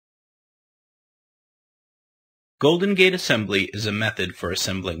Golden gate assembly is a method for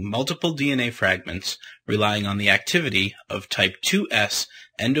assembling multiple DNA fragments relying on the activity of type 2S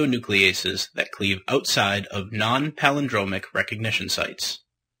endonucleases that cleave outside of non-palindromic recognition sites.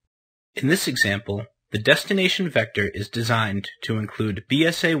 In this example, the destination vector is designed to include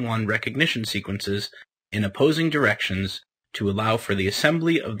BSA1 recognition sequences in opposing directions to allow for the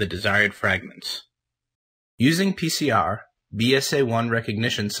assembly of the desired fragments. Using PCR, BSA1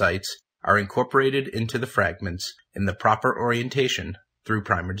 recognition sites are incorporated into the fragments in the proper orientation through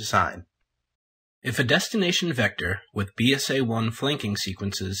primer design. If a destination vector with BSA1 flanking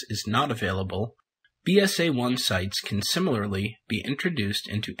sequences is not available, BSA1 sites can similarly be introduced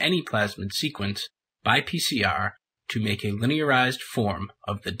into any plasmid sequence by PCR to make a linearized form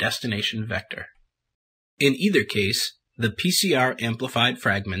of the destination vector. In either case, the PCR-amplified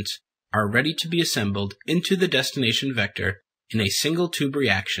fragments are ready to be assembled into the destination vector in a single tube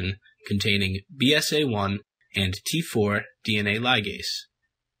reaction containing BSA1 and T4 DNA ligase.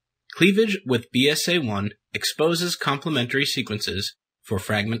 Cleavage with BSA1 exposes complementary sequences for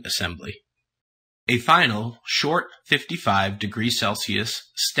fragment assembly. A final, short 55 degrees Celsius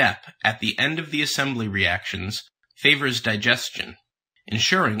step at the end of the assembly reactions favors digestion,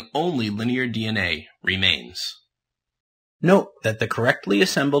 ensuring only linear DNA remains. Note that the correctly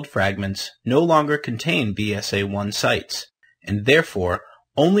assembled fragments no longer contain BSA1 sites, and therefore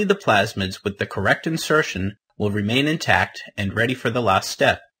only the plasmids with the correct insertion will remain intact and ready for the last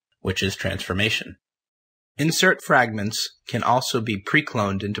step, which is transformation. Insert fragments can also be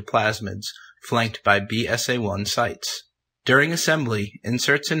pre-cloned into plasmids flanked by BSA1 sites. During assembly,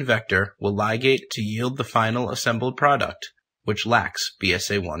 inserts in vector will ligate to yield the final assembled product, which lacks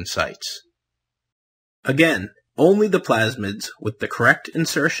BSA1 sites. Again, only the plasmids with the correct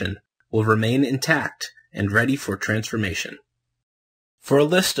insertion will remain intact and ready for transformation. For a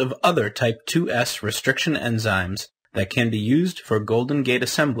list of other type 2S restriction enzymes that can be used for Golden Gate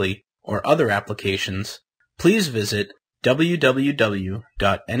assembly or other applications, please visit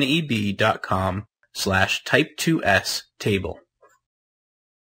www.neb.com/type2s table.